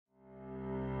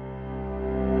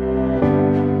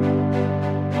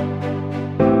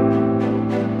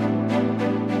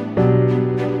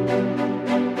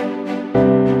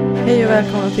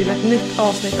välkomna till ett nytt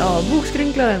avsnitt av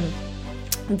Bokskrynklaren.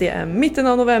 Det är mitten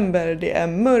av november, det är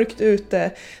mörkt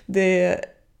ute,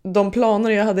 de planer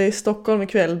jag hade i Stockholm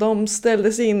ikväll, de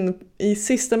ställdes in i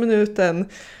sista minuten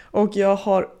och jag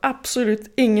har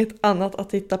absolut inget annat att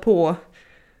titta på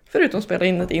förutom att spela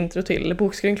in ett intro till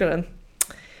Bokskrynklaren.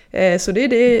 Så det är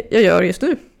det jag gör just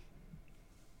nu.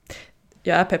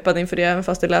 Jag är peppad inför det, även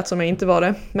fast det lät som jag inte var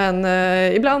det. Men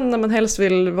ibland när man helst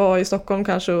vill vara i Stockholm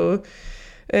kanske och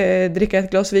dricka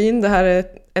ett glas vin. Det här är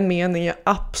en mening jag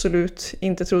absolut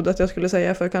inte trodde att jag skulle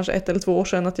säga för kanske 1 eller 2 år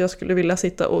sedan. Att jag skulle vilja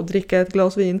sitta och dricka ett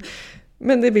glas vin.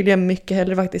 Men det vill jag mycket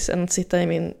hellre faktiskt än att sitta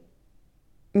i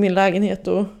min lägenhet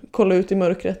och kolla ut i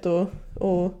mörkret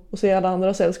och se alla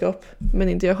andra sällskap. Men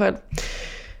inte jag själv.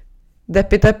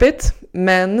 Deppigt.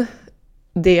 Men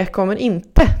det kommer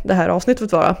inte det här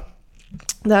avsnittet vara.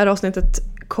 Det här avsnittet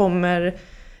kommer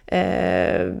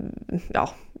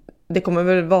det kommer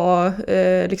väl vara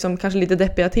liksom kanske lite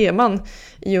deppiga teman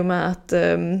i och med att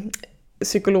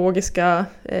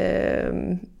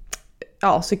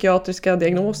psykiatriska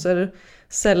diagnoser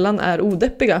sällan är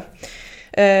odeppiga.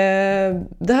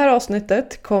 Det här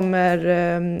avsnittet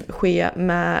kommer ske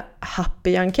med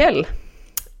Happy Jankell,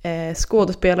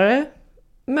 skådespelare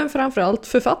men framförallt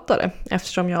författare,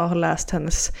 eftersom jag har läst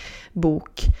hennes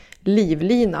bok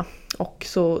Livlina och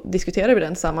så diskuterar vi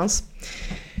den tillsammans.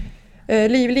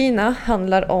 Livlina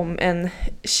handlar om en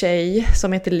tjej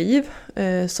som heter Liv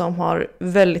som har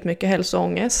väldigt mycket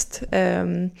hälsoångest.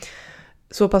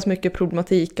 Så pass mycket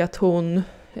problematik att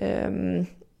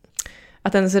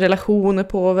att hennes relationer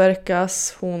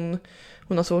påverkas. Hon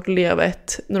har svårt att leva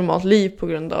ett normalt liv på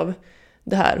grund av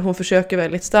det här. Hon försöker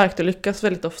väldigt starkt och lyckas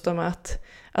väldigt ofta med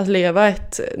att leva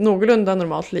ett någorlunda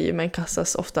normalt liv, men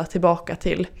kastas ofta tillbaka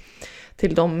till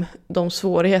de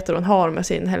svårigheter hon har med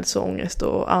sin hälsoångest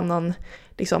och annan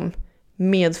liksom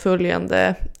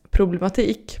medföljande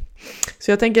problematik.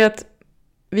 Så jag tänker att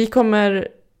vi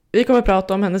kommer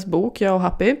prata om hennes bok, jag och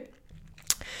Happy.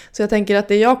 Så jag tänker att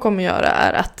det jag kommer göra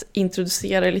är att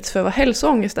introducera lite för vad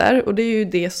hälsoångest är, och det är ju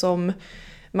det som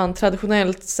man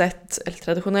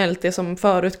det som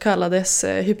förut kallades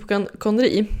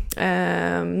hypokondri.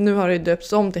 Nu har det ju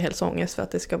döpts om till hälsoångest för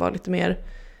att det ska vara lite mer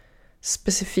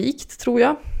specifikt, tror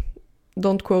jag.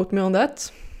 Don't quote me on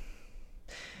that.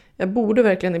 Jag borde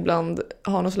verkligen ibland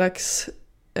ha någon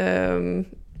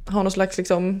slags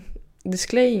liksom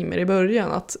disclaimer i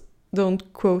början att don't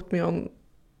quote me on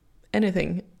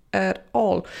anything at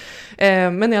all.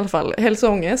 Men i alla fall,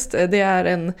 hälsoångest, det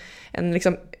är en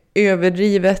liksom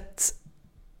överdrivet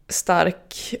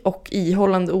stark och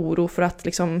ihållande oro för att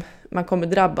liksom man kommer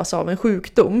drabbas av en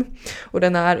sjukdom, och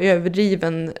den är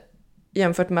överdriven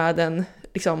jämfört med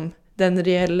den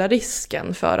reella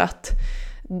risken för att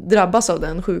drabbas av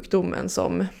den sjukdomen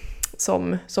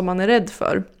som man är rädd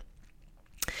för.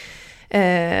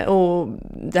 Och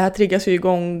det här triggas ju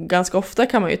igång ganska ofta,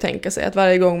 kan man ju tänka sig, att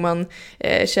varje gång man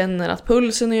känner att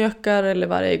pulsen ökar, eller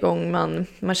varje gång man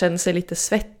känner sig lite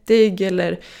svettig,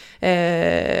 eller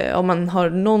om man har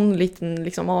någon liten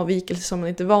liksom avvikelse som man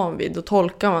inte är van vid, då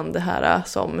tolkar man det här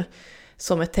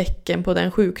som ett tecken på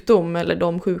den sjukdom eller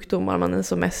de sjukdomar man är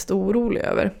som mest orolig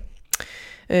över.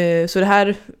 Så det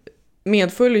här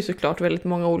medföljer såklart väldigt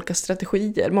många olika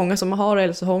strategier. Många som har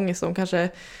hälsoångest, de kanske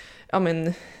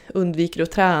undviker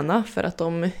att träna för att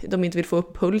de inte vill få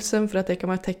upp pulsen, för att det kan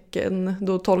vara ett tecken.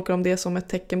 Då tolkar de det som ett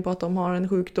tecken på att de har en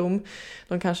sjukdom.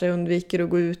 De kanske undviker att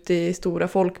gå ut i stora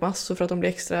folkmassor för att de blir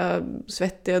extra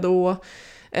svettiga då.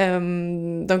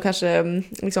 De kanske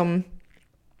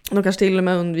till och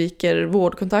med undviker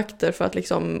vårdkontakter för att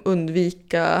liksom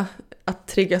undvika att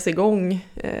trigga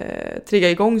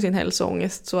igång sin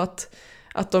hälsoångest, så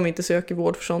att de inte söker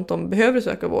vård för sånt de behöver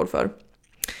söka vård för.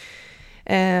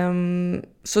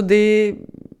 Så det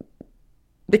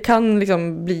kan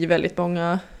liksom bli väldigt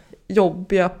många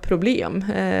jobbiga problem.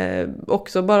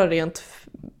 Också bara rent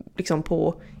liksom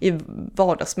i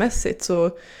vardagsmässigt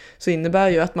så innebär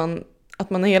ju att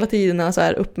man hela tiden är så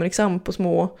här uppmärksam på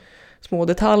små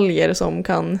detaljer som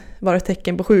kan vara ett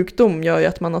tecken på sjukdom, gör ju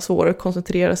att man har svårare att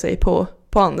koncentrera sig på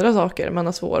andra saker. Man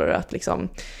har svårare att liksom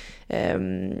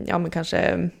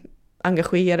kanske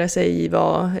engagera sig i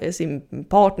vad sin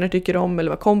partner tycker om, eller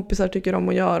vad kompisar tycker om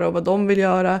att göra och vad de vill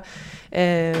göra.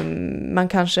 Man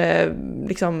kanske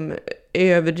liksom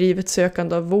är överdrivet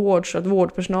sökande av vård, så att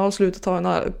vårdpersonal slutar ta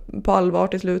en på allvar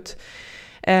till slut.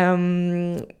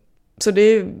 Så det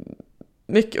är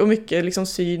mycket liksom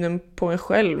synen på en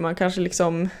själv. Man kanske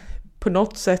liksom på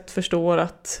något sätt förstår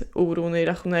att oron är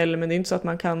irrationell, men det är inte så att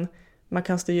man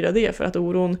kan styra det, för att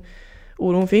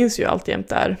oron finns ju alltid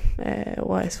där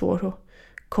och är svår att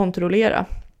kontrollera.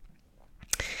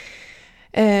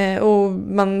 Och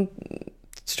man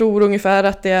tror ungefär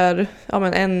att det är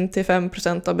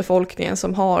 1-5% av befolkningen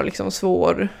som har liksom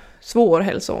svår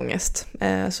hälsoångest.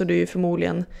 Så det är ju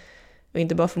förmodligen, och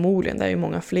inte bara förmodligen, det är ju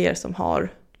många fler som har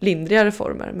lindrigare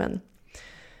former,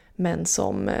 men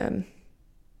som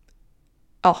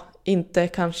inte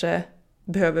kanske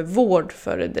behöver vård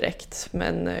för det direkt,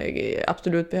 men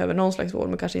absolut behöver någon slags vård,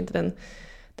 men kanske inte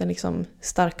den liksom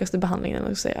starkaste behandlingen,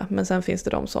 att säga. Men sen finns det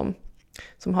de som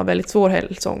har väldigt svår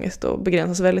hälsoångest och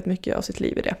begränsas väldigt mycket av sitt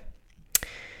liv i det.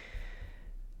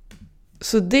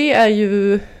 Så det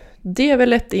är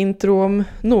väl ett intro om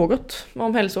något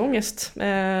om hälsoångest.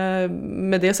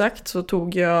 Med det sagt så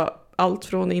tog jag allt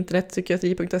från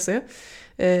internetpsykiatri.se.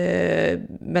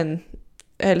 Men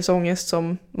hälsoångest,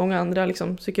 som många andra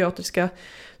liksom, psykiatriska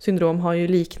syndrom, har ju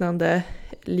liknande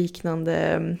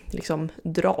liksom,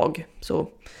 drag. Så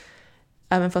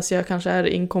även fast jag kanske är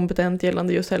inkompetent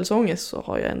gällande just hälsoångest, så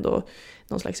har jag ändå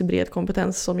någon slags bred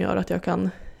kompetens som gör att jag kan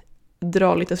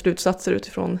dra lite slutsatser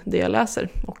utifrån det jag läser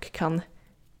och kan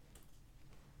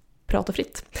prata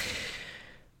fritt.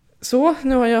 Så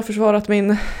nu har jag försvarat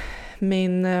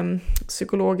min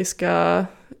psykologiska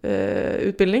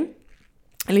utbildning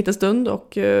en liten stund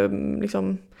och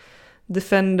liksom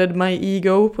defended my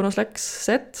ego på något slags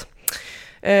sätt.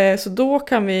 Så då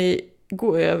kan vi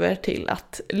gå över till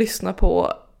att lyssna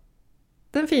på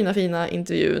den fina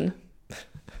intervjun.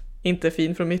 Inte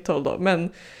fin från mitt håll då,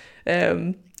 men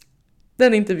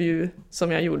den intervju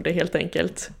som jag gjorde helt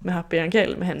enkelt med Happy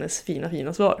Jankell, med hennes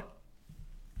fina svar.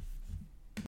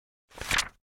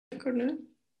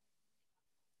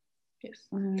 Yes.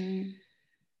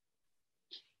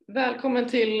 Välkommen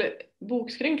till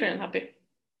Bokskrynklaren, Happy.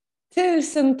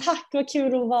 Tusen tack, vad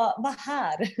kul att vara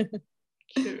här.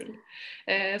 Kul.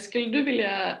 Skulle du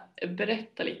vilja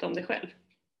berätta lite om dig själv?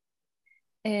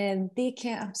 Det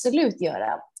kan jag absolut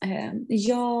göra.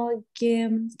 Jag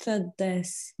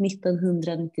föddes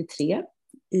 1993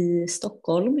 i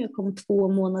Stockholm. Jag kom 2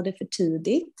 månader för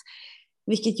tidigt,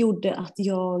 vilket gjorde att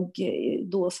jag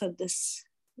då föddes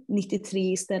 93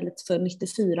 istället för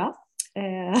 94.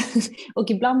 Och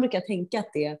ibland brukar jag tänka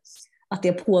att det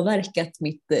har påverkat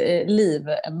mitt liv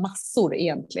massor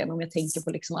egentligen. Om jag tänker på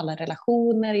liksom alla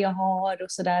relationer jag har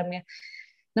och sådär.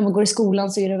 När man går i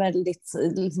skolan så är det väldigt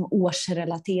liksom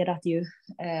årsrelaterat ju.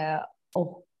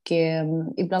 Och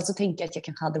ibland så tänker jag att jag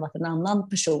kanske hade varit en annan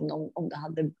person om det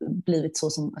hade blivit så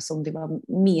som det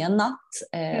var menat.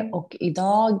 Och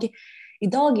idag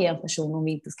är jag en person, om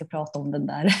vi inte ska prata om den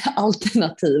där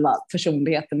alternativa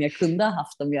personligheten jag kunde ha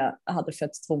haft om jag hade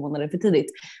fötts 2 månader för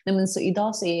tidigt. Nej, men så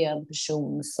idag så är jag en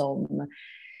person som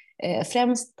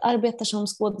främst arbetar som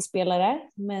skådespelare,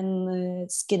 men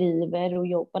skriver och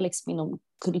jobbar liksom inom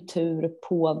kultur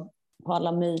på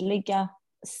alla möjliga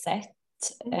sätt.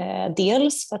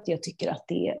 Dels för att jag tycker att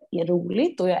det är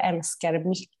roligt och jag älskar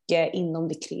mycket inom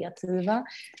det kreativa,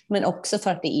 men också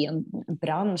för att det är en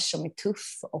bransch som är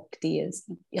tuff och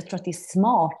jag tror att det är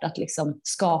smart att liksom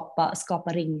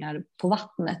skapa ringar på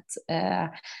vattnet.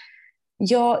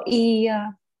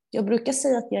 Jag brukar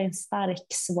säga att jag är en stark,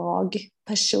 svag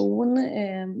person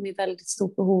med väldigt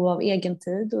stort behov av egen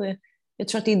tid, och jag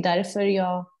tror att det är därför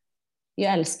jag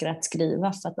älskar att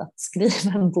skriva, för att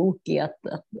skriva en bok är att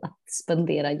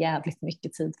spendera jävligt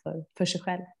mycket tid för sig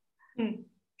själv.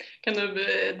 Kan du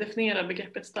definiera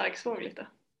begreppet stark-svag lite?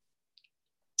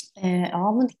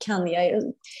 Ja, men det kan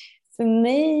jag. För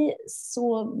mig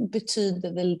så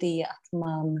betyder väl det att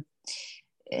man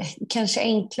kanske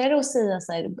enklare att säga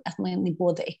så här, att man är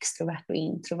både extrovert och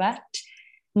introvert.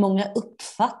 Många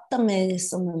uppfattar mig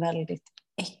som en väldigt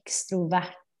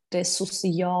extrovert,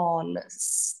 social,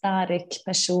 stark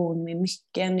person med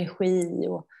mycket energi,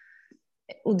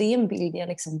 och det är en bild jag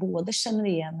liksom både känner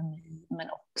igen mig men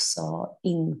också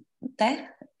inte.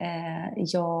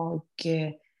 Jag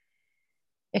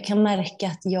kan märka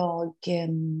att jag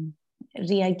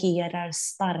reagerar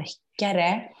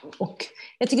starkare, och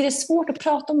jag tycker det är svårt att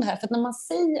prata om det här, för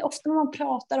att ofta när man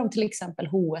pratar om till exempel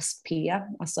HSP,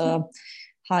 alltså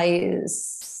High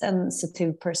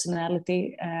Sensitive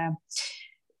Personality,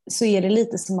 så är det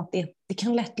lite som att det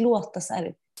kan lätt låta så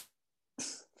här,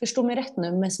 förstå mig rätt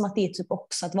nu, men som att det är typ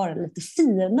också att vara lite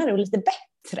finare och lite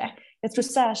bättre. Jag tror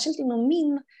särskilt inom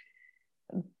min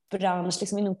bransch,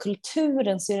 liksom inom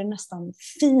kulturen, så är det nästan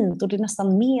fint och det är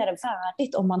nästan mer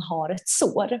värdigt om man har ett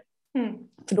sår.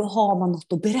 För då har man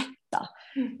något att berätta.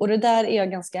 Och det där är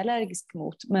jag ganska allergisk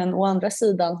mot, men å andra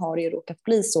sidan har det ju råkat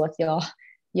bli så att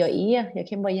jag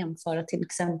kan bara jämföra till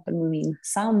exempel med min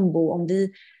sambo. Om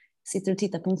vi sitter och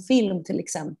tittar på en film till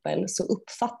exempel, så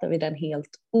uppfattar vi den helt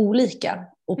olika.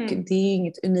 Och det är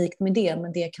inget unikt med det,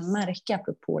 men det jag kan märka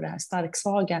på det här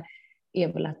starksvaga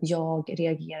är väl att jag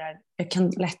kan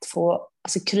lätt få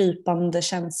alltså, krypande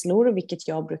känslor, vilket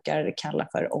jag brukar kalla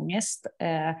för ångest,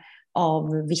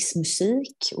 av viss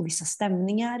musik och vissa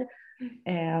stämningar.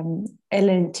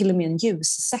 Eller till och med en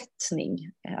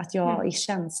ljussättning. Att jag är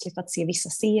känslig för att se vissa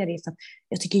serier. För att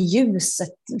jag tycker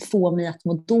ljuset får mig att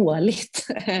må dåligt.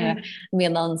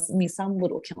 Medan min sambo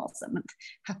då kan vara så här, men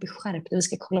Happy, skärp dig, vi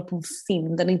ska kolla på en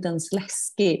film, den är inte ens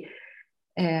läskig.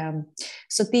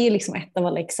 Så det är liksom ett av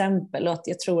alla exempel. Och att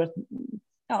jag tror att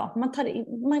ja,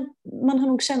 man har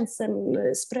nog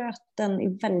känselspröten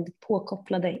är väldigt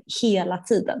påkopplade hela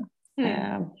tiden.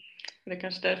 Det är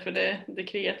kanske därför det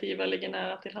kreativa ligger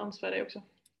nära till hands för dig också.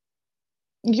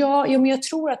 Ja, men jag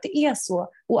tror att det är så.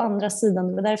 Å andra sidan,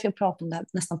 det var därför jag pratade om det här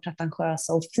nästan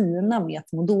pretentiösa och fina med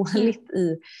att må dåligt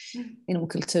inom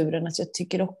kulturen. Att jag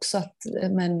tycker också att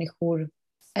människor,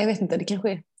 jag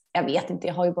vet inte,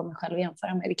 jag har ju bara mig själv att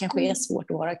jämföra med. Det kanske är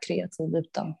svårt att vara kreativ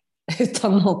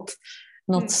utan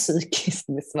något psykiskt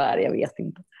besvär, jag vet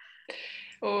inte.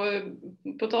 Och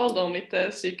på tal om lite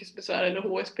psykiskt besvär eller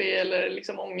HSP eller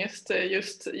liksom ångest,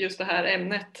 just det här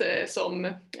ämnet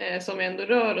som vi ändå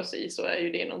rör oss i, så är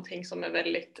ju det någonting som är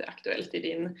väldigt aktuellt i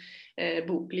din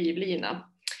bok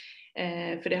Livlina.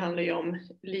 För det handlar ju om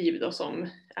Liv då, som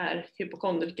är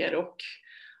hypokondriker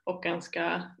och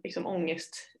ganska liksom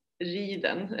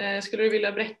ångestriden. Skulle du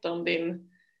vilja berätta om din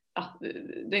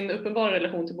uppenbara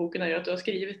relation till boken är ju att du har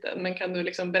skrivit den, men kan du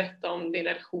liksom berätta om din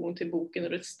relation till boken och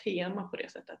dess tema på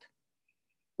det sättet?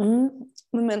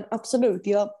 Men absolut,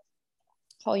 jag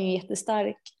har ju en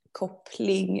jättestark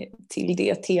koppling till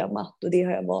det temat, och det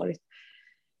har jag varit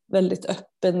väldigt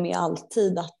öppen med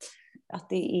alltid, att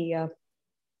det är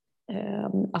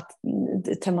att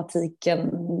tematiken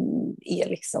är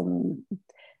liksom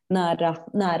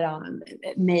nära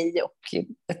mig, och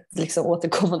ett liksom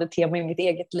återkommande tema i mitt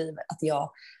eget liv, att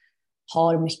jag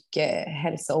har mycket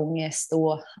hälsoångest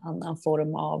och annan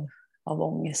form av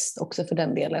ångest också för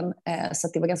den delen. Så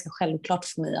att det var ganska självklart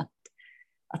för mig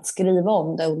att skriva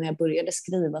om det, och när jag började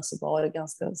skriva så var det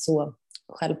ganska så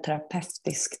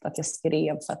självterapeutiskt att jag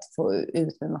skrev för att få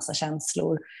ut en massa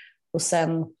känslor. Och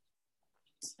sen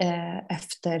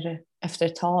efter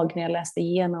ett tag när jag läste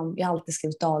igenom, jag har alltid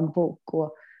skrivit dagbok,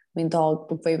 och min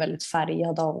dagbok var ju väldigt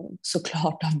färgad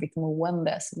såklart av mitt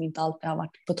mående som inte alltid har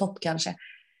varit på topp kanske.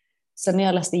 Sen när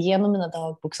jag läste igenom mina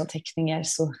dagboksanteckningar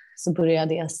så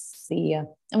började jag se,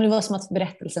 det var som att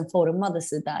berättelsen formade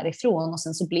sig därifrån, och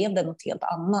sen så blev det något helt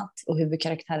annat, och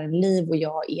huvudkaraktären Liv och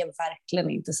jag är verkligen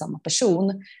inte samma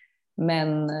person,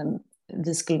 men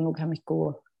vi skulle nog ha mycket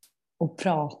att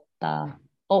prata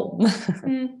om.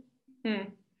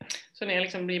 Så ni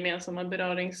liksom blir gemensamma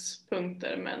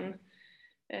beröringspunkter, men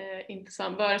inte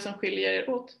samma. Vad är det som skiljer er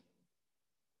åt?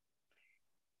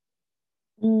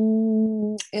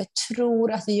 Jag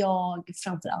tror att jag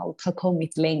framförallt har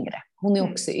kommit längre. Hon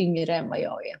är också yngre än vad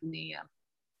jag är.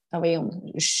 Vad är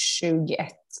hon? 21,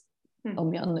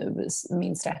 om jag nu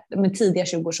minns rätt. Men tidiga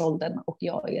 20-årsåldern, och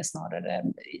jag är snarare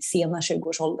sena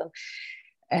 20-årsåldern.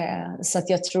 Så att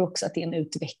jag tror också att det är en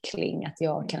utveckling, att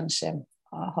jag kanske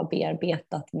har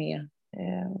bearbetat med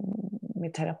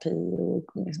terapi och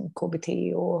liksom KBT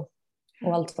och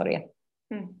allt vad det är.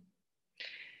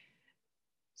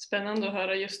 Spännande att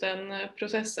höra just den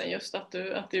processen, just att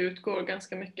du utgår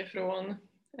ganska mycket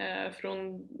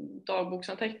från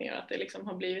dagboksanteckningar, att det liksom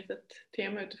har blivit ett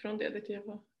tema utifrån det. Det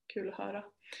var kul att höra.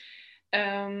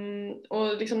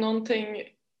 Och liksom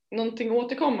någonting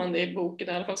återkommande i boken,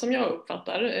 i alla fall som jag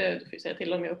uppfattar, du får säga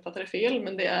till om jag uppfattar det fel,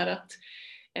 men det är att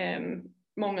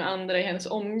många andra i hennes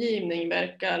omgivning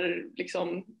verkar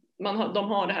liksom,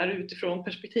 de har det här utifrån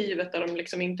perspektivet där de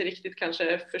liksom inte riktigt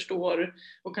kanske förstår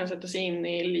och kan sätta sig in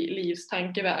i Livs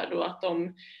tankevärld, och att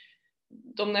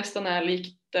de nästan är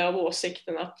lite av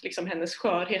åsikten att liksom hennes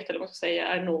skörhet, eller vad man ska säga,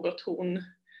 är något hon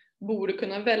borde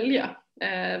kunna välja.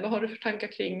 Vad har du för tankar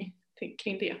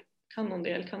kring det? Kan hon det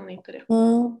eller kan hon inte det?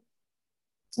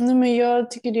 Nej, men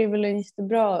jag tycker det är väl en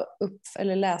jättebra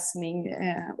läsning,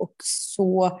 och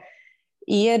så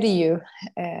är det ju.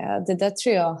 Det där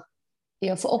tror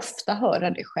jag får ofta höra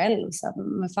det själv, så här,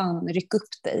 men fan, ryck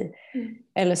upp dig.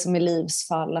 Eller som i Livs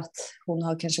fall, att hon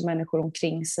har kanske människor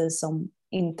omkring sig som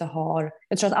inte har,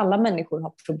 jag tror att alla människor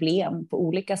har problem på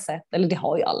olika sätt, eller det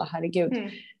har ju alla, herregud.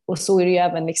 Och så är det ju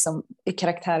även liksom i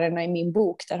karaktärerna i min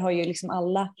bok, där har ju liksom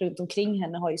alla runt omkring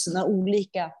henne har ju sina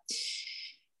olika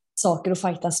saker att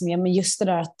fightas med, men just det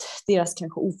där att deras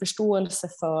kanske oförståelse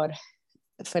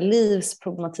för Livs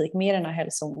problematik med den här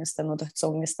hälsoångesten och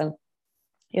dödsångesten.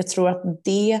 Jag tror att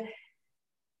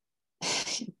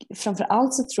framför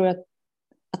allt så tror jag att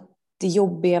det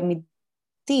jobbiga med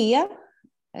det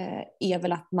är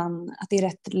väl att det är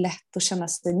rätt lätt att känna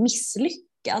sig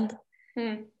misslyckad.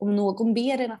 Om någon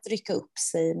ber en att rycka upp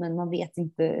sig, men man vet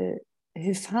inte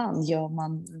hur fan gör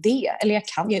man det? Eller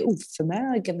jag är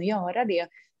oförmögen att göra det.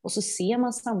 Och så ser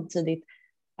man samtidigt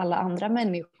alla andra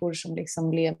människor som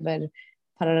liksom lever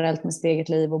parallellt med sitt eget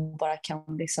liv och bara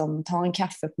kan liksom ta en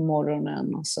kaffe på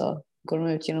morgonen och så går de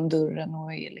ut genom dörren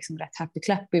och är liksom rätt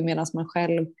happy-clappy, medan man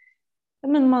själv,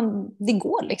 det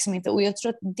går liksom inte. Och jag tror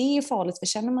att det är farligt, för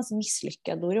känner man sig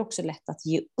misslyckad, då är det också lätt att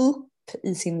ge upp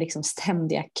i sin liksom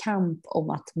ständiga kamp om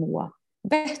att må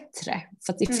bättre.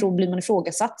 För att blir man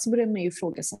ifrågasatt, så börjar man ju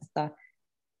ifrågasätta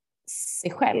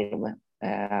sig själv.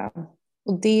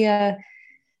 Och det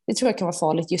tror jag kan vara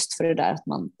farligt, just för det där att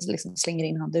man liksom slänger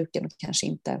in handduken och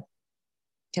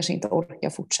kanske inte orkar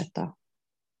fortsätta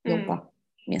jobba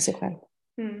med sig själv.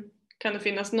 Kan det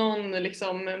finnas någon,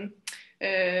 liksom,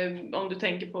 om du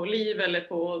tänker på liv eller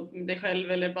på dig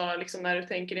själv, eller bara liksom när du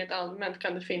tänker rent allmänt,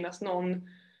 kan det finnas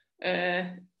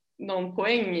någon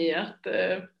poäng i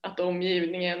att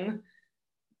omgivningen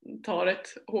tar ett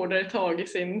hårdare tag i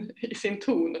sin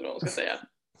ton, eller vad man ska säga?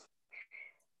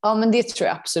 Ja, men det tror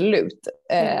jag absolut.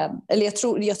 Eller jag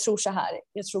tror så här.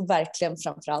 Jag tror verkligen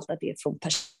framförallt att det är från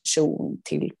person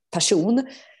till person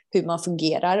hur man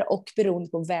fungerar, och beroende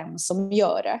på vem som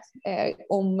gör det.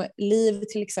 Om Liv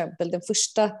till exempel, den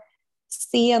första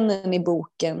scenen i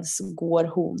boken, så går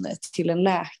hon till en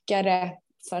läkare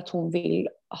för att hon vill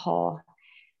ha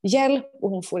hjälp, och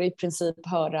hon får i princip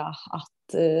höra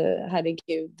att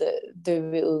herregud,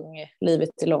 du är ung,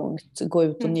 livet är långt, gå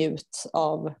ut och njut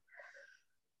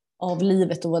av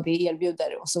livet och vad det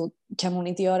erbjuder, och så kan hon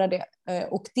inte göra det.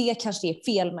 Och det kanske är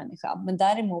fel människa, men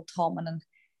däremot har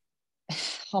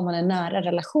man en nära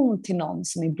relation till någon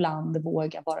som ibland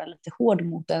vågar vara lite hård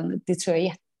mot en. Det tror jag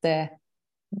är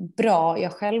jättebra.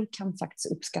 Jag själv kan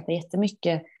faktiskt uppskatta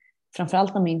jättemycket,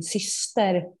 framförallt när min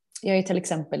syster, jag är till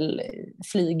exempel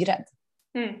flygrädd.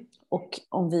 Och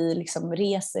om vi liksom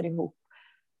reser ihop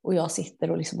och jag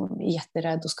sitter och liksom är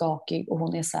jätterädd och skakig, och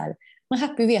hon är så här: men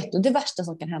Happy, vet du, det värsta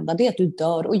som kan hända, det är att du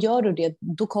dör, och gör du det,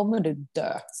 då kommer du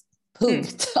dö.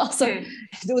 Punkt. Alltså,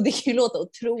 det kan ju låta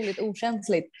otroligt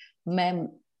okänsligt, men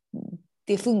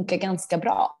det funkar ganska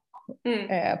bra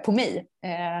på mig.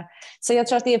 Så jag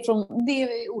tror att det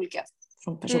är olika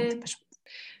från person till person.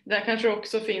 Där kanske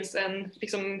också finns en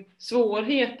liksom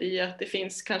svårighet i att det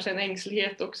finns kanske en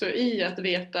ängslighet också i att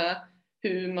veta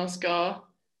hur man ska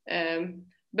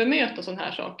bemöta sådana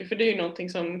här saker. För det är ju någonting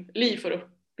som Liv får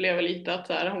uppleva lite, att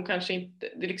så här, hon kanske inte,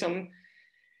 det liksom,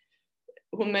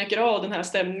 hon märker av den här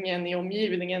stämningen i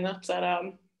omgivningen, att så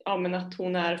här, ja, men att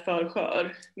hon är för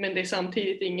skör, men det är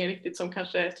samtidigt ingen riktigt som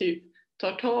kanske typ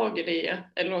tar tag i det,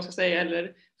 eller vad man ska säga,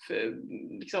 eller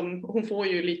liksom, hon får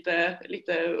ju lite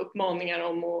uppmaningar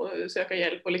om att söka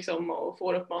hjälp och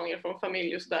får uppmaningar från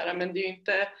familj och sådär, men det är ju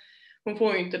inte, hon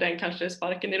får ju inte den kanske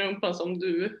sparken i rumpan som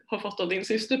du har fått av din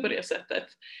syster på det sättet.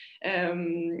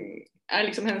 Är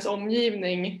liksom hennes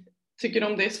omgivning, tycker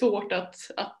de det är svårt att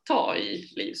ta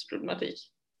i livsproblematik?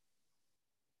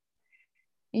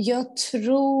 Jag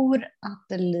tror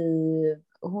att Liv,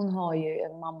 hon har ju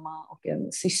en mamma och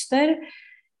en syster,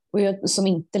 och som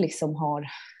inte liksom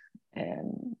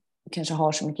kanske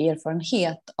har så mycket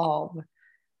erfarenhet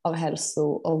av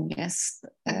hälsoångest.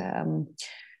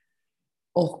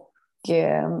 Och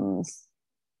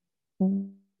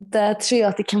där tror jag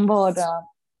att det kan vara,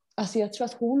 alltså jag tror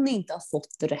att hon inte har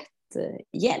fått rätt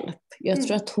hjälp. Jag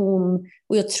tror att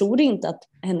och jag tror inte att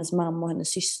hennes mamma och hennes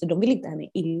syster, de vill inte henne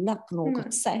illa på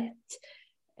något sätt.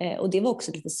 Och det var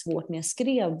också lite svårt när jag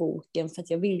skrev boken, för att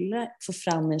jag ville få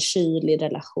fram en kylig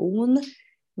relation,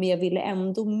 men jag ville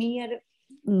ändå mer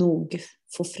nog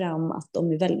få fram att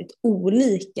de är väldigt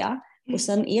olika. Och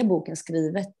sen är boken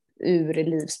skrivet ur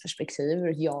Livs perspektiv, ur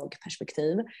ett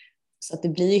jag-perspektiv. Så att det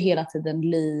blir ju hela tiden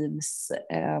Livs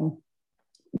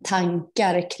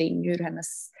tankar kring hur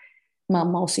hennes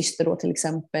mamma och syster då till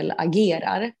exempel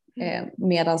agerar.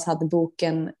 Medan hade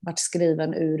boken varit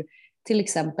skriven ur till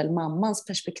exempel mammans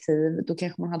perspektiv, då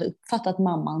kanske man hade uppfattat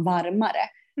mamman varmare.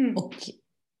 Och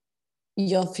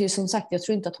för som sagt, jag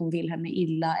tror inte att hon vill henne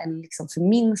illa eller liksom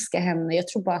förminska henne. Jag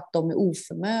tror bara att de är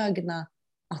oförmögna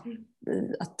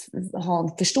att ha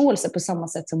en förståelse, på samma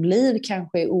sätt som Liv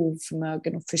kanske är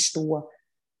oförmögen att förstå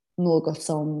något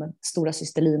som stora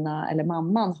syster Lina eller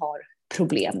mamman har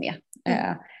problem med.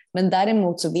 Men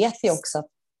däremot så vet jag också att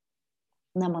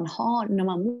när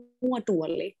man mår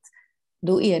dåligt,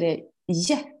 då är det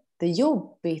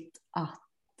jättejobbigt att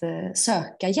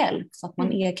söka hjälp, för att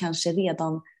man är kanske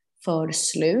redan för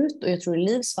slut. Och jag tror i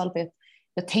Livs fall,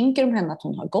 jag tänker om henne att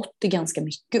hon har gått till ganska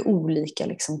mycket olika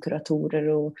liksom kuratorer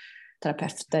och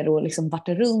terapeuter och liksom varit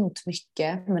runt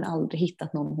mycket men aldrig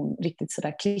hittat någon hon riktigt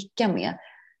sådär klickar med.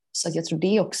 Så att jag tror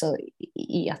det också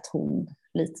är att hon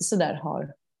lite sådär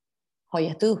har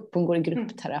gett upp. Hon går i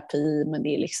gruppterapi, men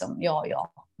det är liksom,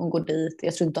 hon går dit.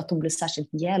 Jag tror inte att hon blir särskilt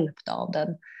hjälpt av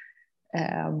den.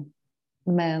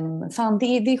 Men fan, det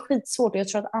är skitsvårt. Jag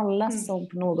tror att alla som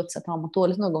på något sätt har mått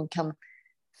dåligt någon gång kan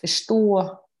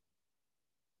förstå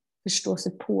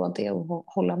sig på det och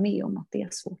hålla med om att det är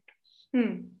svårt.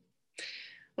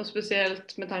 Och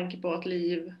speciellt med tanke på att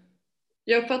Liv,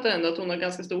 jag uppfattar ändå att hon har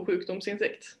ganska stor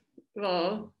sjukdomsinsikt.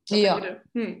 Vad tänker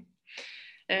du?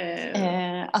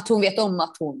 Att hon vet om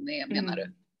att hon är, menar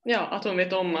du? Ja, att hon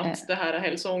vet om att det här är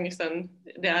hälsoångesten,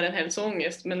 det är en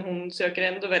hälsoångest, men hon söker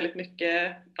ändå väldigt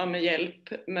mycket med hjälp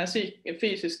med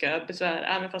fysiska besvär,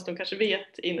 även fast hon kanske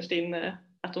vet innerst inne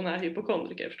att hon är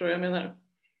hypokondriker. Förstår du vad jag menar?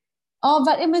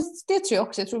 Ja, men det tror jag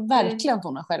också. Jag tror verkligen att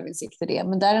hon har självinsikt i det.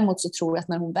 Men däremot så tror jag att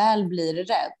när hon väl blir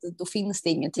rädd, då finns det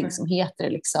ingenting som heter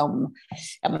liksom,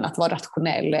 att vara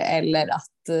rationell eller att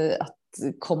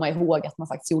komma ihåg att man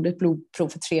faktiskt gjorde ett blodprov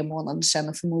för 3 månader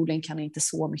sedan. Förmodligen kan inte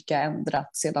så mycket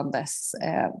ändrat sedan dess.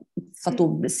 För att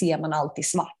då ser man alltid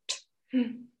svart.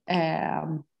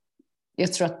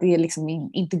 Jag tror att det liksom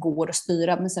inte går att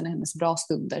styra, men sen i hennes bra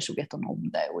stunder så vet hon om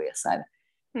det och är så här,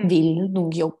 vill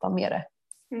nog jobba med det.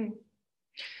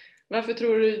 Varför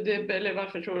tror du det, eller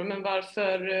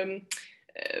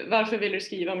varför vill du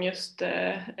skriva om just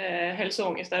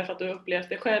hälsoångest? Därför att du upplevt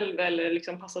det själv, eller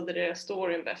liksom passade det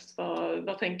storyn bäst?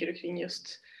 Vad tänker du kring just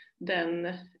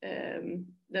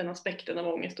den aspekten av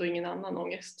ångest och ingen annan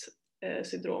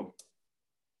ångestsyndrom?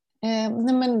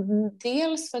 Nej, men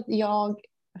dels för att jag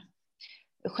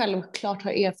självklart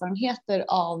har erfarenheter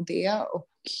av det, och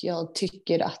jag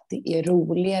tycker att det är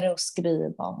roligare att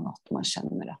skriva om något man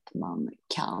känner att man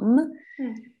kan.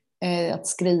 Att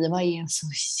skriva är en så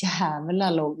jävla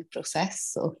lång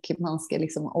process, och man ska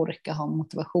liksom orka ha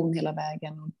motivation hela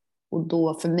vägen. Och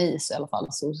då för mig så i alla fall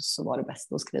så var det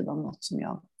bäst att skriva om något som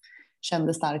jag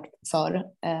kände starkt för.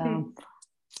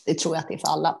 Det tror jag att det är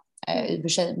för alla i och för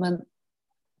sig. Men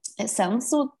sen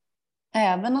så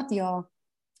även att jag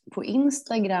på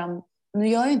Instagram, nu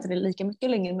gör jag inte det lika mycket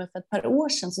längre, men för ett par år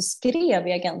sedan så skrev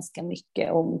jag ganska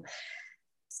mycket om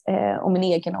min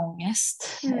egen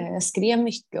ångest. Jag skrev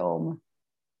mycket om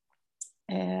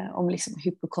liksom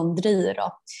hypokondri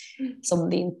då, som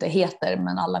det inte heter,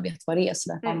 men alla vet vad det är,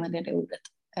 så därför använder jag det ordet.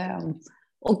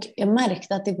 Och jag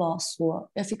märkte att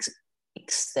jag fick så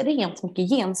extremt mycket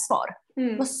gensvar.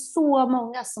 Det var så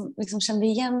många som liksom kände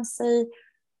igen sig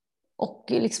och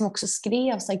liksom också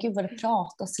skrev så här, gud vad det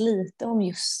pratas lite om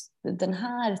just den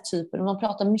här typen. Man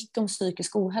pratar mycket om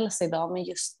psykisk ohälsa idag, men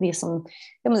just det som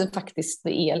faktiskt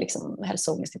är liksom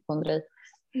hälsoångest, hypokondri.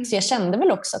 Så jag kände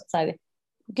väl också att så här,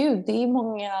 gud, det är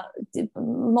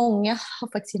många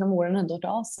har faktiskt genom åren ändå hört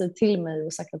av sig till mig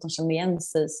och sagt att de känner igen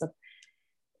sig.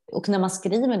 Och när man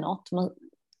skriver något,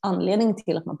 anledningen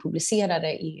till att man publicerar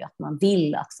det är att man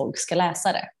vill att folk ska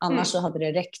läsa det. Annars så hade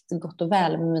det räckt gott och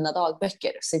väl med mina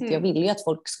dagböcker. Så jag ville ju att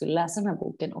folk skulle läsa den här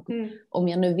boken. Och om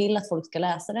jag nu vill att folk ska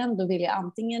läsa den, då vill jag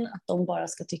antingen att de bara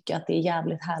ska tycka att det är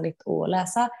jävligt härligt att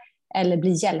läsa, eller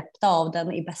bli hjälpta av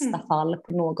den i bästa fall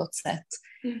på något sätt.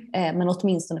 Men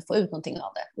åtminstone få ut någonting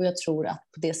av det. Och jag tror att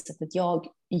på det sättet jag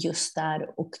just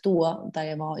där och då, där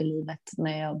jag var i livet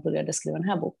när jag började skriva den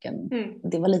här boken,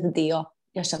 det var lite det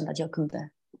jag kände att jag kunde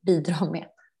bidra med.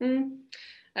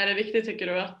 Är det viktigt, tycker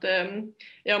du, att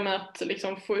att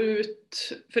liksom få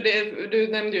ut, för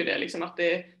du nämnde ju det liksom, att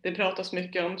det pratas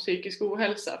mycket om psykisk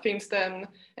ohälsa. Finns det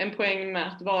en poäng med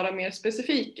att vara mer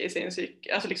specifik i sin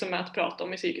alltså liksom med att prata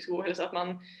om psykisk ohälsa, att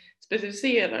man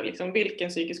specificerar liksom vilken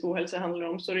psykisk ohälsa handlar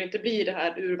om, så det inte blir det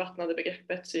här urvattnade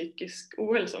begreppet psykisk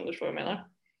ohälsa, om du förstår vad jag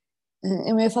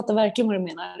menar? Jag fattar verkligen vad du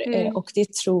menar, och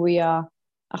det tror jag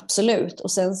absolut.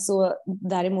 Och sen så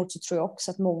däremot så tror jag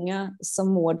också att många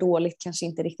som mår dåligt kanske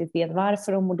inte riktigt vet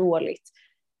varför de mår dåligt.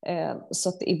 Så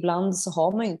att ibland så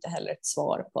har man ju inte heller ett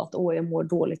svar på att jag mår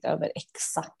dåligt över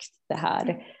exakt det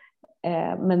här.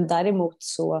 Men däremot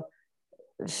så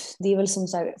det är väl som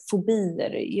så här,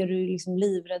 fobier. Är du liksom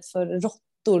livrädd för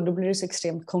råttor, då blir det så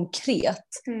extremt konkret.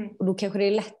 Och då kanske det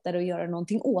är lättare att göra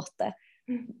någonting åt det.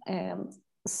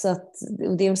 Så att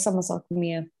det är väl samma sak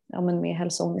med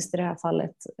hälsoångest i det här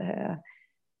fallet.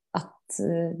 Att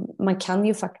man kan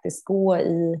ju faktiskt gå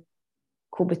i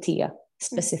KBT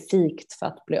specifikt för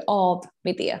att bli av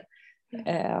med det.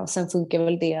 Sen funkar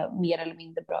väl det mer eller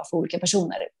mindre bra för olika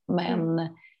personer. Men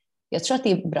jag tror att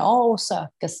det är bra att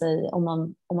söka sig,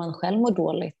 om man själv mår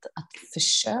dåligt, att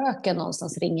försöka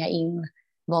någonstans ringa in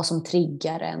vad som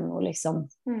triggar en och liksom,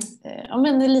 ja,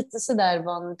 men det är lite sådär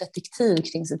vara en detektiv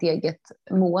kring sitt eget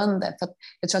mående. För att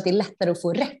jag tror att det är lättare att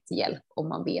få rätt hjälp om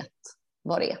man vet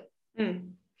vad det är.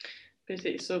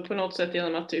 Precis, så på något sätt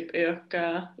genom att typ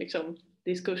öka liksom,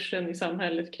 diskursen i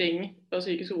samhället kring vad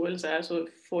psykisk ohälsa är, så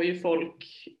får ju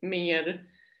folk mer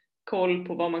koll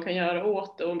på vad man kan göra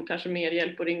åt det och kanske mer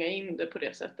hjälp att ringa in det på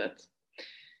det sättet.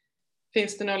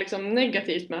 Finns det något liksom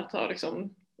negativt med att ha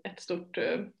liksom ett stort,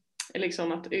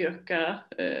 liksom att öka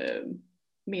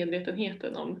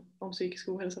medvetenheten om psykisk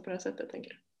ohälsa på det här sättet, tänker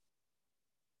du?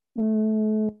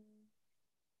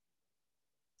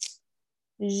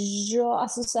 Ja,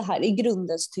 alltså så här, i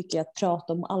grunden så tycker jag att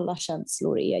prata om alla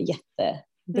känslor är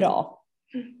jättebra.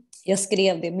 Jag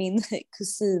skrev det, min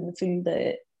kusin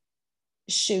fyllde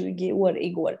 20 år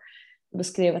igår. Då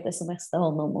skrev jag ett sms till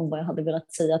honom om vad jag hade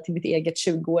velat säga till mitt eget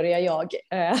 20-åriga jag.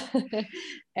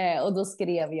 Och då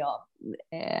skrev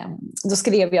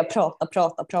jag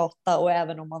prata. Och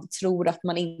även om man tror att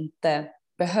man inte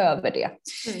behöver det,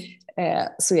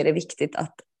 så är det viktigt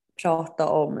att prata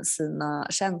om sina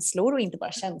känslor. Och inte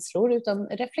bara känslor utan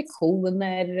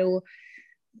reflektioner. Och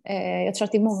jag tror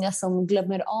att det är många som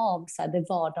glömmer av så här, det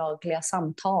vardagliga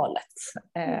samtalet.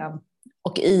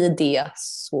 Och i det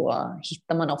så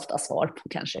hittar man ofta svar på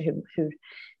kanske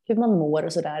hur man mår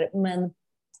och sådär. Men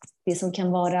det som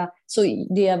kan vara, så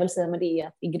det jag vill säga med det är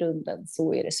att i grunden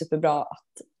så är det superbra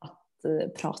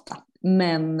att prata.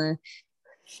 Men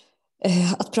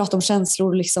att prata om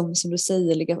känslor, liksom, som du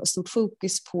säger, lägga stort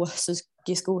fokus på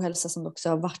psykisk ohälsa som också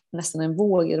har varit nästan en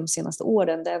våg i de senaste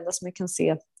åren. Det enda som jag kan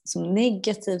se som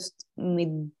negativt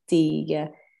med det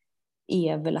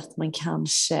är väl att man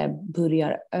kanske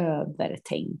börjar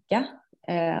övertänka.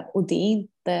 Och det är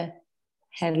inte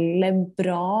heller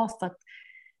bra, för att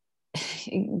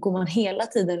går man hela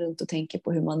tiden runt och tänker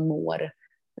på hur man mår,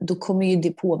 då kommer ju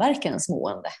det påverka ens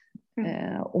mående.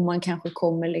 Och man kanske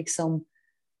kommer liksom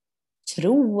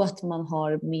tro att man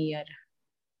har mer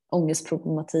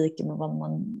ångestproblematik än vad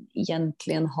man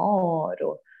egentligen har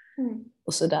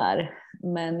och sådär.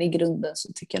 Men i grunden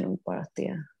så tycker jag nog bara att det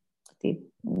är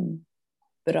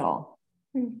bra.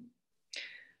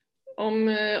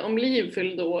 Om Liv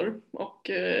fyllde år och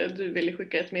du ville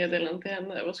skicka ett meddelande till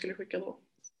henne, vad skulle du skicka då?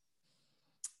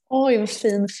 Oj, vad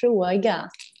fin fråga.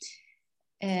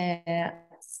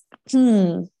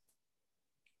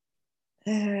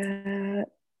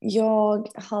 Jag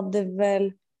hade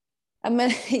väl...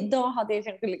 men idag hade jag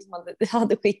kanske liksom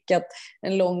hade skickat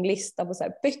en lång lista på så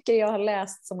här, böcker jag har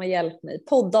läst som har hjälpt mig,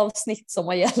 poddavsnitt som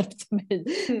har hjälpt mig.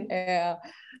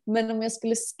 Men om jag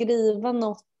skulle skriva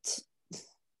något...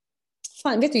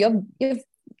 Fan, vet du,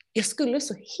 jag skulle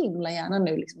så himla gärna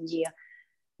nu liksom ge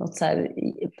något så här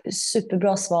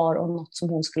superbra svar om något som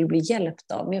hon skulle bli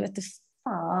hjälpt av. Men jag vet inte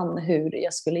fan hur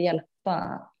jag skulle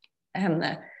hjälpa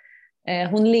henne.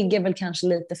 Hon ligger väl kanske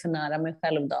lite för nära mig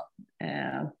själv då.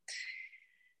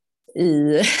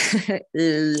 I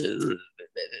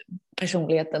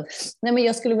personligheten. Nej, men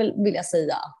jag skulle väl vilja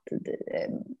säga att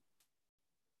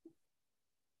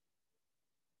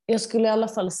jag skulle i alla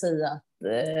fall säga att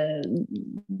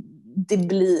det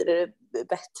blir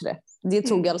bättre. Det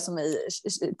tog alltså mig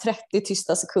 30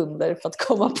 tysta sekunder för att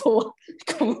komma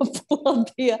på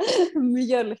det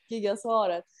mjölkiga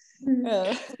svaret.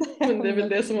 Men det är väl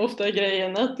det som ofta är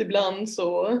grejen, att ibland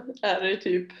så är det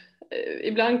typ,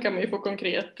 ibland kan man ju få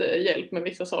konkret hjälp med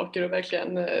vissa saker och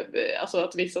verkligen, alltså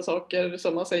att vissa saker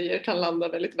som man säger kan landa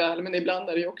väldigt väl, men ibland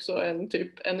är det ju också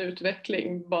en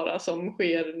utveckling bara som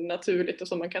sker naturligt och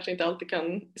som man kanske inte alltid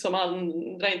kan, som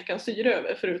andra inte kan styra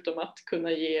över, förutom att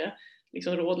kunna ge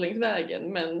liksom råd längs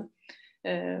vägen. Men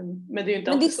det är ju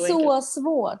inte alltid så enkelt. Men det är så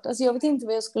svårt. Alltså jag vet inte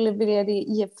vad jag skulle vilja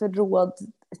ge för råd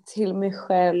till mig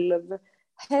själv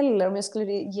heller. Om jag skulle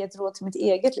ge ett råd till mitt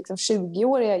eget liksom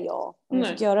 20-åriga jag, om jag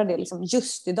fick göra det liksom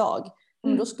just idag,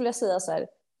 då skulle jag säga så här: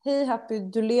 hej Happy,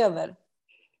 du lever.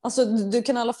 Alltså du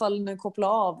kan i alla fall nu koppla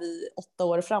av i 8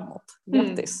 år framåt.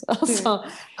 Grattis. Alltså,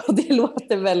 och det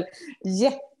låter väl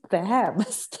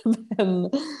jättehemskt,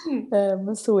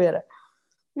 men så är det.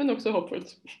 Men också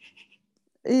hoppfullt.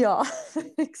 Ja,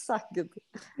 exakt.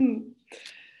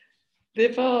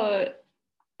 Det var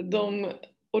de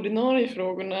ordinarie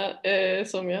frågorna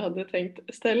som jag hade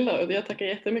tänkt ställa, och jag tackar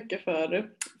jättemycket för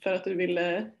att du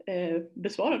ville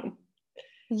besvara dem.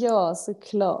 Ja,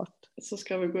 såklart. Så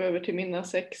ska vi gå över till mina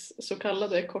 6 så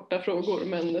kallade korta frågor,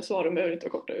 men svaren behöver inte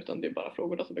vara korta utan det är bara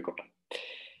frågorna som är korta.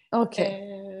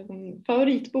 Okej.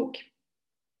 Favoritbok?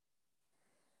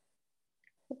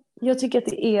 Jag tycker att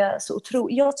det är så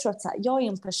otroligt. Jag tror att så här, jag är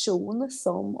en person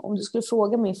som, om du skulle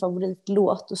fråga min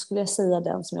favoritlåt, då skulle jag säga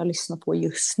den som jag lyssnar på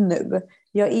just nu.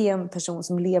 jag är en person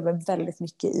som lever väldigt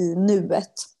mycket i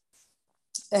nuet.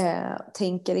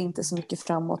 Tänker inte så mycket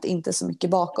framåt, inte så mycket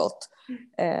bakåt.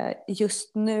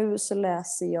 Just nu så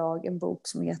läser jag en bok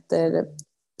som heter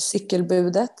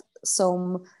Cykelbudet,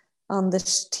 som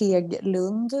Anders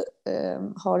Teglund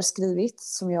har skrivit,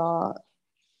 som jag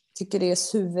tycker är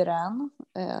suverän.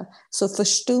 Så för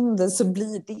stunden så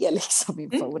blir det liksom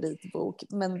min favoritbok.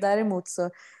 Men däremot så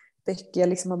böcker jag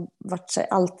liksom har varit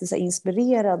alltid så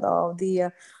inspirerad av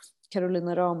det.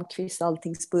 Carolina Ramqvist,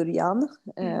 Alltings början.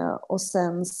 Och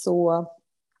sen så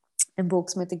en bok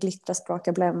som heter Glittra,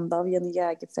 spraka, blända av Jenny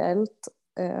Jägerfeld.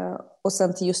 Och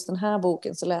sen till just den här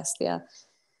boken så läste jag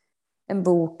en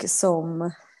bok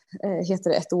som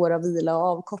heter Ett år av vila och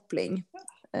avkoppling.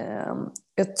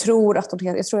 Jag tror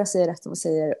jag säger rätt om jag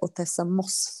säger Otessa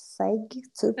Mossfegh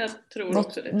typ. Jag tror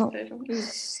också det.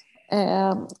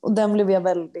 Och den blev jag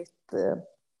väldigt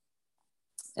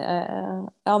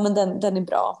ja, men den är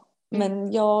bra.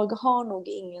 Men jag har nog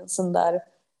ingen sån där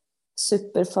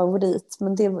superfavorit,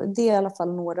 men det är i alla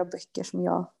fall några böcker som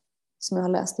jag har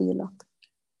läst och gillat.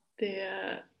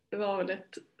 Det var väl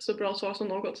ett så bra svar som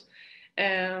något.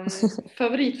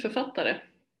 Favoritförfattare?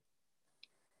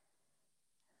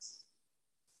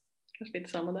 Kanske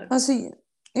lite samma där. Alltså,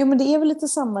 ja, men det är väl lite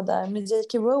samma där. Men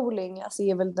J.K. Rowling alltså,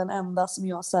 är väl den enda som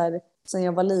jag så här, sen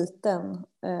jag var liten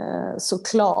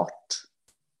såklart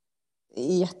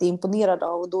är jätteimponerad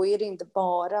av. Och då är det inte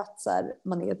bara att så här,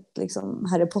 man är ett liksom,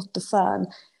 Harry Potter-fan,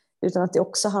 utan att det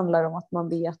också handlar om att man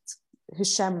vet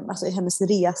alltså, hennes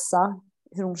resa,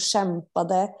 hur hon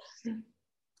kämpade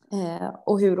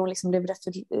och hur hon liksom blev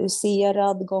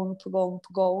refuserad gång på gång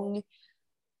på gång,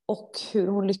 och hur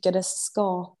hon lyckades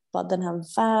skapa den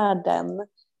här världen.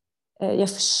 Jag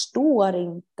förstår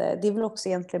inte, det är väl också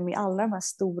egentligen med alla de här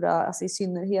stora, alltså i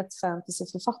synnerhet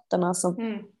fantasyförfattarna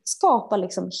som skapar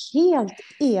liksom helt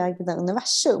egna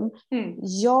universum.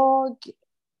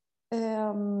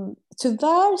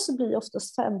 Tyvärr så blir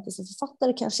oftast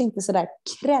fantasyförfattare kanske inte så där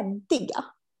kreddiga,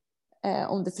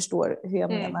 om du förstår hur jag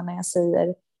menar när jag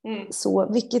säger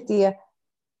så, vilket är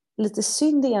lite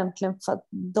synd egentligen, för att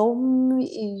de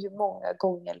är ju många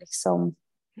gånger liksom,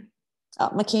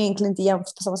 ja, man kan ju egentligen inte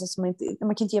jämföra på samma sätt som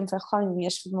man kan inte jämföra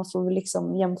genrer, för man får väl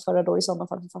liksom jämföra då i sådana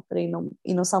fall författare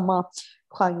inom samma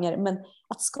genre, men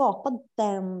att skapa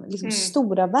den liksom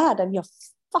stora världen, jag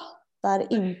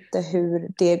fattar inte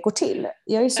hur det går till.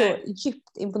 Jag är så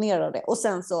djupt imponerad av det. Och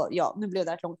sen så, ja, nu blev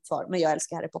det ett långt svar, men jag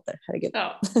älskar Harry Potter, herregud.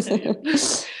 Ja, herregud.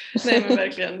 Nej, men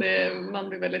verkligen, man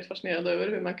blir väldigt fascinerad över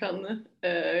hur man kan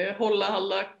hålla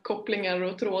alla kopplingar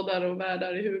och trådar och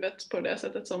världar i huvudet på det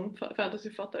sättet som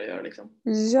fantasyförfattare gör liksom.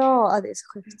 Ja, det är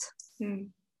så sjukt.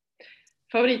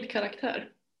 Favoritkaraktär?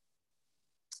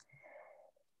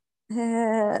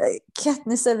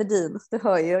 Katniss Everdeen, du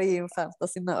hör ju, jag är ju en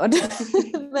fantasy-nörd.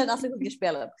 Men alltså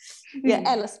Hungerspelen,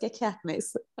 jag älskar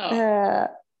Katniss.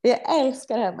 Jag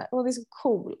älskar henne, hon är så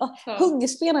cool.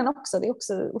 Hungerspelen också, det är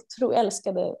också otroligt, jag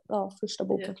älskade första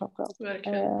boken framförallt.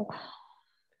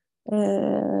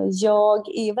 Jag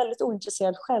är väldigt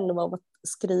ointresserad själv av att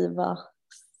skriva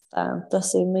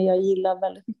fantasy, men jag gillar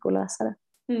väldigt mycket att läsa det.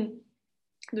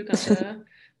 Du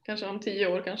kanske om 10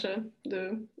 år kanske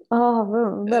du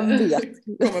vem vet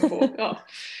kommer på.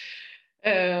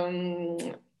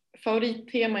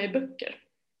 Favorittema i böcker?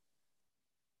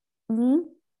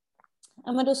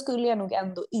 Ja, men då skulle jag nog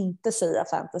ändå inte säga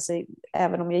fantasy,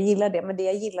 även om jag gillar det. Men det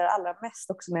jag gillar allra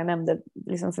mest också, när jag nämnde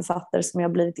liksom författare som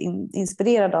jag blivit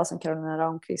inspirerad av, som Carolina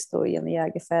Ramqvist och Jenny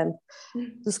Jägerfeld,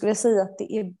 då skulle jag säga att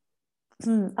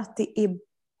det är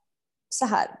så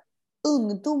här,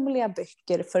 ungdomliga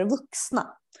böcker för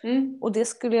vuxna. Och det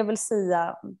skulle jag väl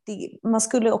säga, man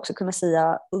skulle också kunna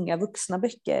säga unga vuxna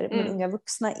böcker, men unga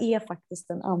vuxna är faktiskt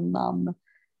en annan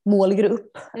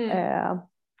målgrupp.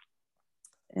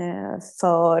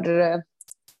 För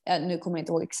nu kommer jag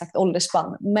inte ihåg exakt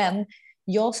åldersspann, men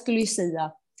jag skulle ju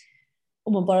säga,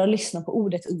 om man bara lyssnar på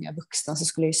ordet unga vuxna, så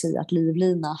skulle jag ju säga att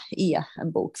Livlina är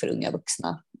en bok för unga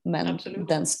vuxna, men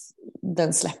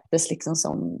den släpptes liksom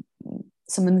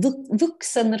som en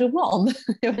vuxenroman.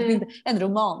 En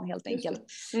roman helt enkelt.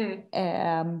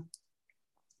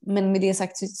 Men med det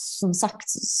sagt, som sagt,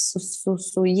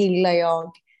 så gillar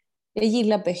jag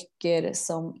gillar böcker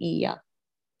som är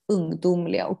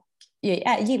ungdomliga, och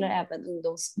jag gillar även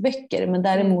ungdomsböcker, men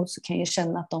däremot så kan jag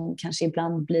känna att de kanske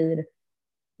ibland blir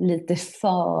lite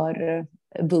för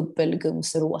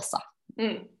bubbelgumsrosa.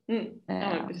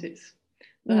 Ja, precis.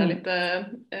 Det här lite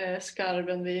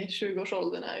skarven vid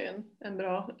 20-årsåldern är ju en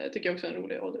bra, tycker jag också, en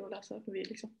rolig ålder att läsa förbi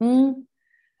liksom.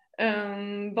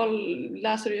 Vad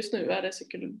läser du just nu? Är det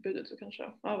Cykelbudet kanske?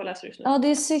 Ja, vad läser du just nu? Ja, det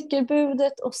är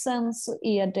Cykelbudet, och sen så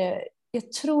är det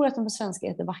jag tror att den på svenska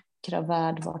heter Vackra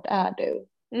värld, vart är du?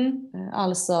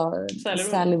 Alltså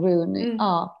Sally Rooney.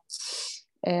 Ja.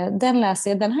 Den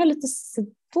läser jag. Den har jag lite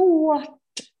svårt,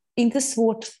 inte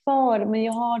svårt för, men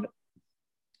jag har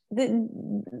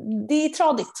det är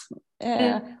tradigt.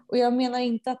 Och jag menar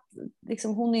inte att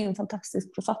liksom, hon är en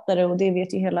fantastisk författare och det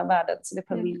vet ju hela världen, så det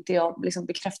behöver inte jag liksom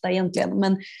bekräfta egentligen,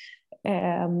 men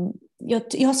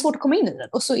jag har svårt att komma in i den.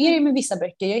 Och så är det med vissa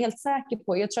böcker, jag är helt säker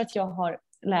på, jag tror att jag har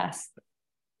läst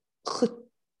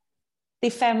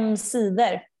 75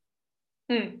 sidor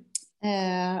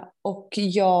och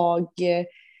jag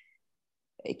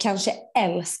kanske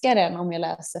älskar den om jag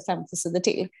läser 50 sidor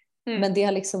till. Men det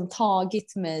har liksom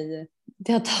tagit mig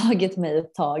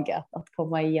ett tag att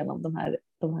komma igenom de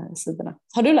här sidorna.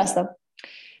 Har du läst den?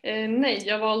 Nej,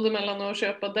 jag valde mellan att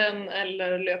köpa den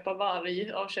eller Löpa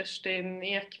varg av Kerstin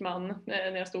Ekman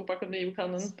när jag stod på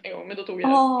Akademibokhandeln en gång, men då tog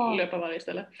jag Löpa varg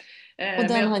istället. Och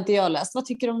den har inte jag läst. Vad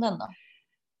tycker du om den då?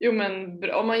 Jo, men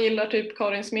om man gillar typ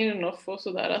Karin Smirnoff och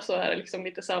sådär, så är det liksom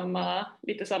lite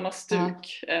samma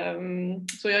stuk.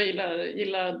 Så jag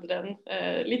gillar den.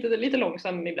 Lite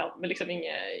långsam ibland, men liksom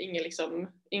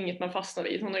inget man fastnar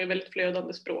vid. Hon har ju väldigt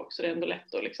flödande språk, så det är ändå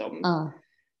lätt att liksom...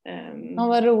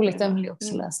 vad roligt, den vill jag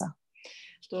också läsa.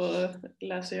 Då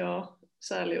läser jag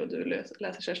Sally och du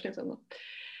läser Kerstin sen då.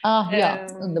 Ja,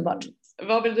 underbart.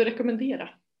 Vad vill du rekommendera?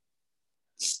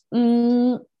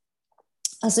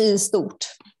 Alltså i stort.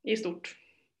 I stort.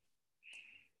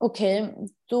 Okej,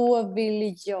 då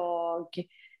vill jag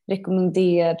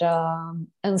rekommendera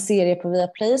en serie på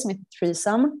Viaplay som heter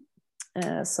Threesome.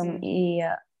 Som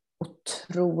är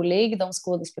otrolig. De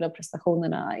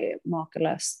skådespelarprestationerna är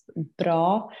makalöst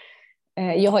bra.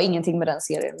 Jag har ingenting med den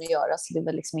serien att göra, så det är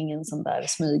väl liksom ingen sån där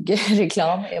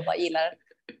smygreklam. Jag bara gillar den.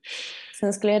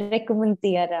 Sen skulle jag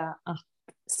rekommendera att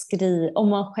om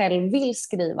man själv vill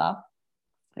skriva.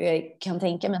 Jag kan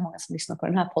tänka mig att många som lyssnar på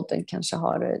den här podden kanske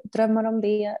har drömmar om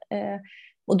det.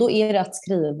 Och då är det att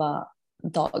skriva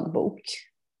dagbok.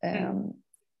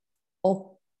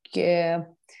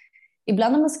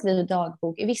 Ibland när man skriver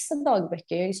dagbok, i vissa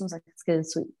dagböcker, jag har ju som sagt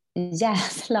skrivit så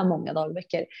jävla många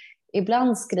dagböcker.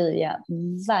 Ibland skriver jag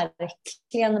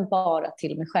verkligen bara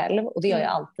till mig själv, och det gör jag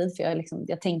alltid, för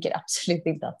jag tänker absolut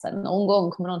inte att så här, någon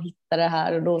gång kommer någon hitta det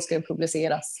här och då ska det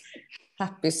publiceras.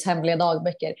 Happys hemliga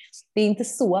dagböcker. Det är inte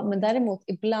så, men däremot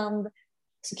ibland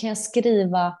så kan jag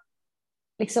skriva,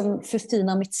 liksom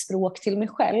förfina mitt språk till mig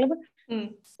själv.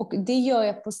 Och det gör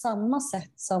jag på samma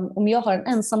sätt som om jag har en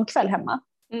ensam kväll hemma.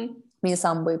 Min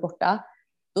sambo är borta.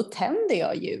 Då tänder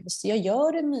jag ljus. Jag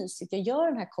gör det mysigt. Jag gör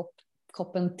den här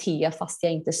koppen te fast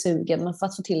jag inte är sugen, men för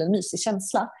att få till en mysig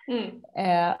känsla.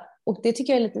 Och det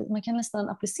tycker jag är lite, man kan nästan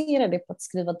applicera det på att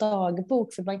skriva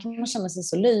dagbok, för ibland kan man känna sig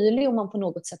så löjlig om man på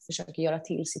något sätt försöker göra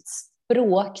till sitt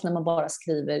språk när man bara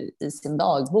skriver i sin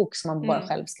dagbok som man bara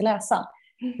själv ska läsa.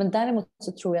 Men däremot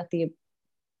så tror jag att det är,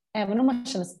 även om man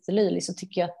känner sig lite löjlig, så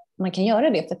tycker jag att man kan göra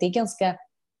det, för att det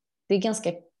är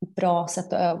ganska bra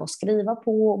sätt att öva och skriva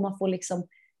på, och man får liksom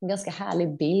en ganska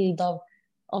härlig bild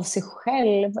av sig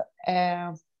själv.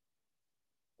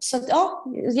 Så att,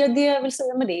 det jag vill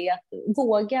säga med det är att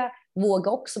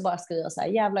våga också bara skriva så här: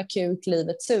 jävla kuk,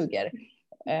 livet suger.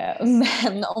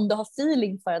 Men om du har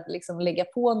feeling för att liksom lägga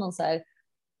på någon så här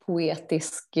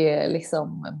poetisk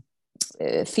liksom,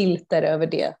 filter över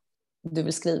det du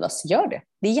vill skriva, så gör det.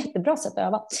 Det är jättebra sätt att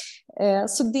öva.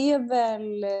 Så det är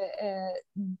väl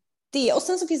det. Och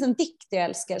sen så finns en dikt jag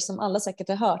älskar som alla säkert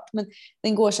har hört, men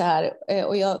den går så här,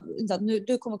 och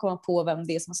du kommer komma på vem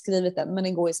det är som har skrivit den, men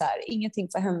den går ju så här: ingenting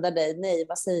får hända dig, nej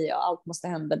vad säger jag, allt måste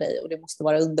hända dig och det måste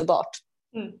vara underbart.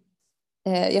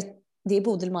 Det är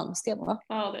Bodil Malmsten, va?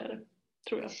 Ja, det är det,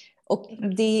 tror jag. Och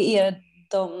det är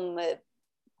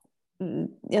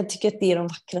jag tycker att det är de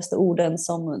vackraste orden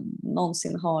som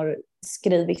någonsin har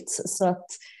skrivits, så att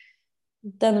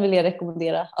den vill jag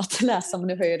rekommendera att läsa, men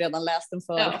nu har jag redan läst den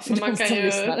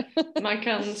för man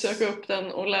kan söka upp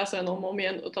den och läsa den om och om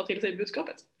igen och ta till sig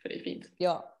budskapet, för det är fint.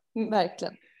 Ja,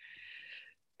 verkligen.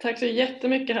 Tack så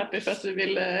jättemycket, Happy, för att du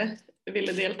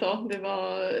ville delta.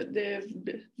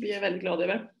 Vi är väldigt glada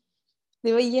över.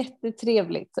 Det var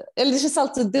jättetrevligt. Eller det känns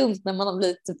alltid dumt när man har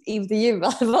blivit typ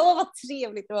intervjuad. Vad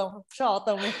trevligt det var att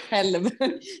prata om mig själv.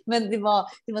 Men det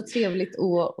var trevligt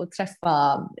att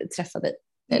träffa dig.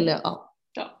 Eller ja.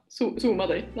 Ja, zooma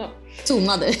dig. Ja.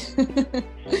 Zooma dig.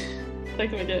 Tack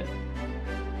så mycket.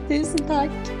 Tusen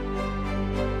tack.